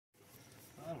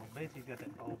bet he's got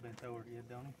that pole bent over the head,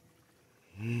 don't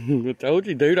he? I told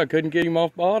you, dude, I couldn't get him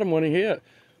off bottom when he hit.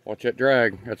 Watch that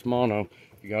drag. That's mono.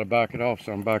 You gotta back it off,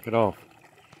 son. Back it off.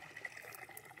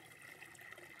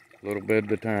 A little bit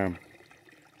at a time.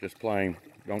 Just plain.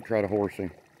 Don't try to horse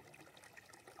him.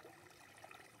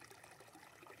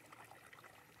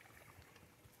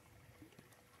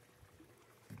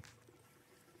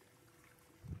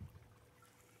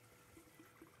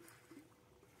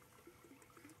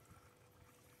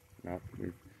 Not,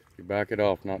 you back it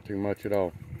off, not too much at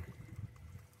all.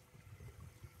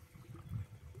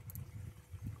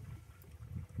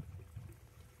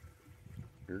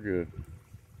 You're good.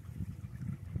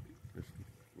 Just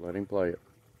let him play it.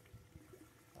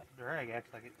 That drag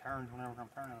acts like it turns whenever I'm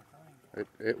turning the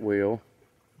thing. It will.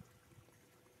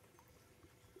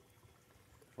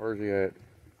 Where's he at?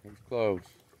 He's close.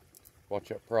 Watch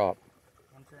that prop.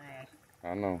 I'm trying.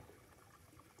 I know.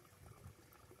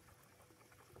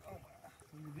 Oh,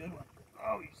 this is a good one.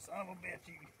 Oh, you son of a bitch,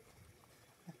 you.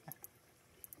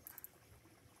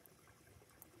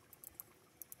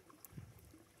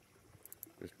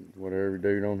 Just whatever you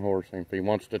do, don't horse him. If he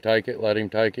wants to take it, let him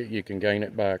take it. You can gain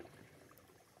it back.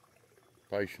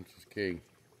 Patience is key.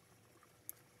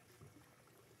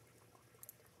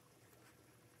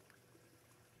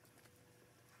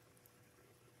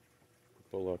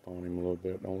 Pull up on him a little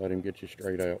bit. Don't let him get you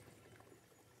straight out.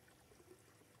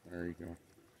 There you go.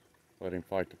 Let him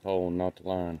fight the pole and not the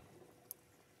line.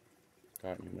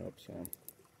 Tighten him up some.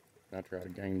 Now try to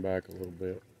gain back a little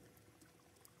bit.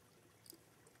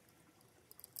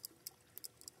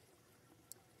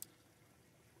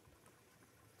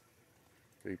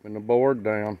 Keeping the board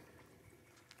down.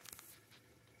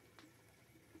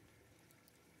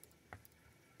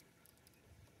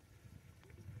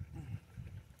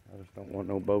 I just don't want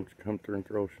no boats to come through and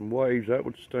throw some waves. That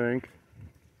would stink.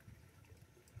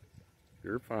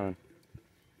 You're fine.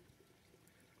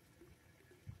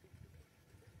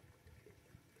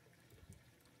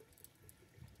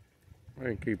 I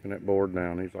ain't keeping that board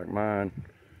down. He's like mine.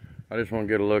 I just want to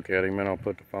get a look at him and I'll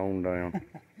put the phone down.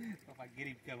 If I get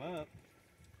him to come up.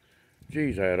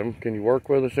 Jeez, Adam, can you work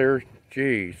with us here?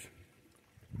 Jeez.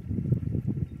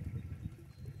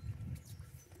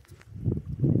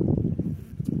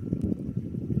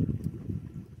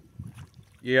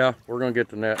 Yeah, we're going to get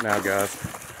the net now, guys.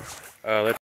 Let's